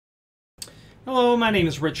Hello, my name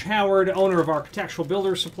is Rich Howard, owner of Architectural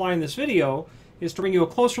Builders Supply. In this video is to bring you a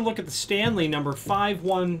closer look at the Stanley number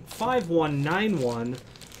 515191.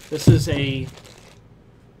 This is a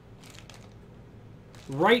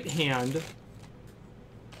right-hand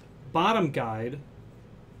bottom guide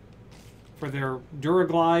for their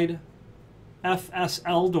Duraglide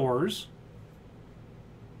FSL doors.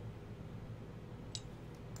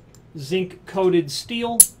 Zinc-coated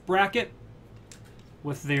steel bracket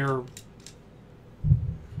with their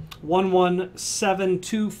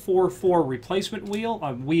 117244 replacement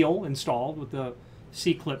wheel installed with the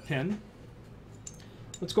C-clip pin.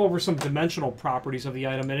 Let's go over some dimensional properties of the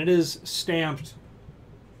item, and it is stamped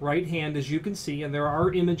right hand, as you can see, and there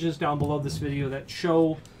are images down below this video that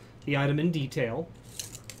show the item in detail.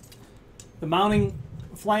 The mounting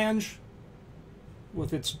flange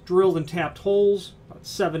with its drilled and tapped holes, about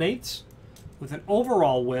 7/8, with an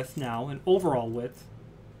overall width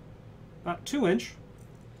about 2 inch.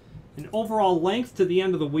 An overall length to the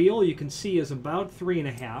end of the wheel you can see is about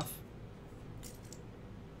 3.5.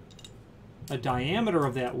 A diameter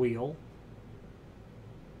of that wheel,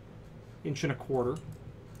 1.25 inches.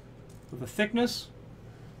 With a thickness,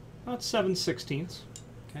 about 7/16.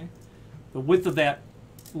 Okay. The width of that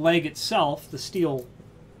leg itself, the steel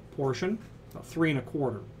portion, about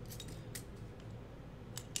 3.25.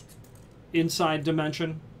 Inside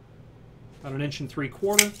dimension, about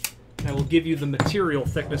 1.75 inches. That will give you the material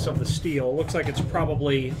thickness of the steel. It looks like it's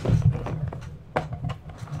probably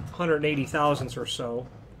 180 thousandths or so.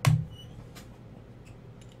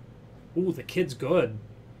 Ooh, the kid's good.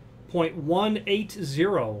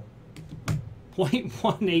 0.180.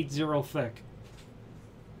 0.180 thick.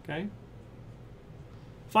 Okay.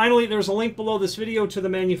 Finally, there's a link below this video to the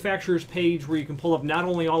manufacturer's page where you can pull up not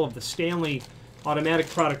only all of the Stanley automatic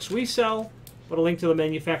products we sell, but a link to the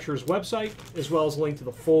manufacturer's website, as well as a link to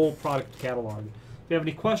the full product catalog. If you have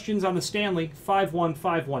any questions on the Stanley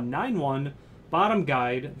 515191 bottom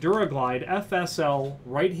guide, Duraglide FSL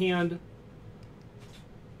right-hand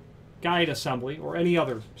guide assembly, or any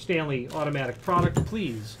other Stanley automatic product,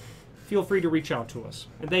 please feel free to reach out to us.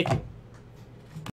 And thank you.